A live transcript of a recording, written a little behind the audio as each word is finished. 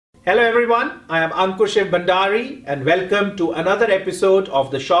Hello everyone, I am Ankur Bhandari and welcome to another episode of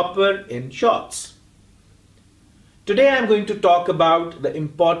the Shopper in Shorts. Today I am going to talk about the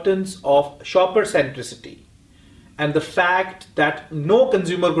importance of shopper centricity and the fact that no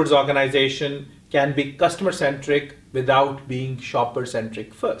consumer goods organization can be customer centric without being shopper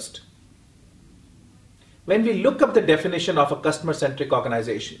centric first. When we look up the definition of a customer centric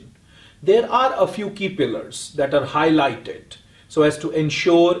organization, there are a few key pillars that are highlighted so as to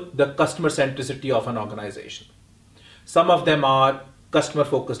ensure the customer centricity of an organization. Some of them are customer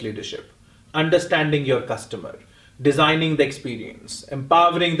focused leadership, understanding your customer, designing the experience,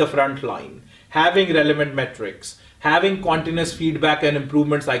 empowering the front line, having relevant metrics, having continuous feedback and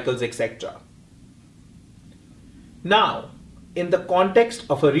improvement cycles, etc. Now, in the context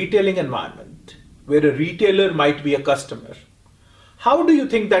of a retailing environment where a retailer might be a customer, how do you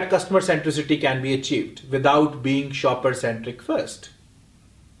think that customer centricity can be achieved without being shopper centric first?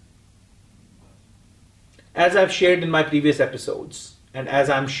 As I've shared in my previous episodes, and as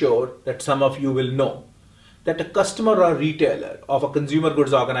I'm sure that some of you will know, that a customer or retailer of a consumer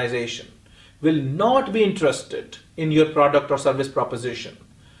goods organization will not be interested in your product or service proposition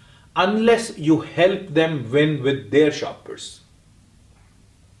unless you help them win with their shoppers.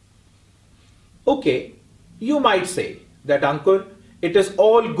 Okay, you might say that Ankur, it is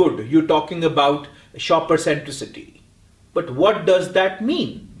all good you talking about shopper centricity, but what does that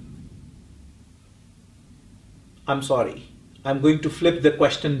mean? I'm sorry, I'm going to flip the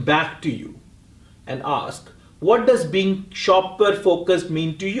question back to you and ask, what does being shopper focused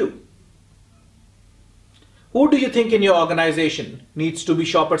mean to you? Who do you think in your organization needs to be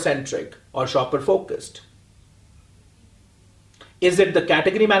shopper centric or shopper focused? Is it the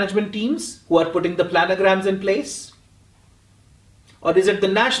category management teams who are putting the planograms in place? Or is it the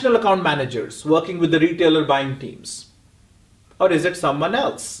national account managers working with the retailer buying teams? Or is it someone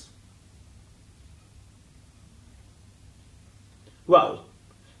else? Well,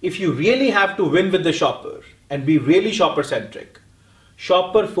 if you really have to win with the shopper and be really shopper centric,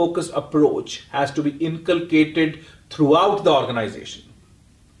 shopper focused approach has to be inculcated throughout the organization.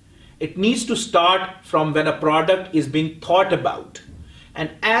 It needs to start from when a product is being thought about,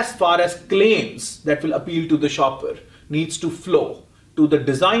 and as far as claims that will appeal to the shopper needs to flow to the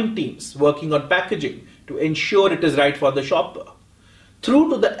design teams working on packaging to ensure it is right for the shopper, through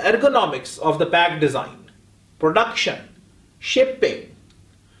to the ergonomics of the pack design, production, shipping,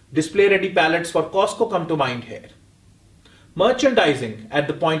 display ready pallets for Costco come to mind here, merchandising at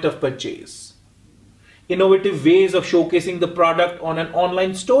the point of purchase, innovative ways of showcasing the product on an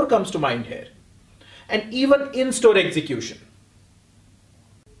online store comes to mind here, and even in-store execution.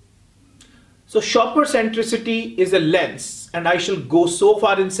 So shopper centricity is a lens, and I shall go so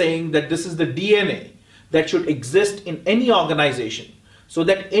far in saying that this is the DNA that should exist in any organization so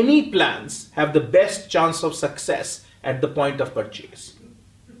that any plans have the best chance of success at the point of purchase.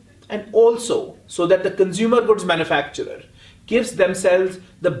 And also so that the consumer goods manufacturer gives themselves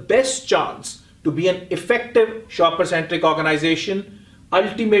the best chance to be an effective shopper centric organization,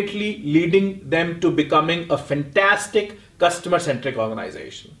 ultimately leading them to becoming a fantastic customer centric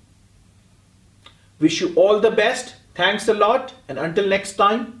organization. Wish you all the best. Thanks a lot, and until next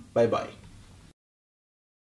time, bye-bye.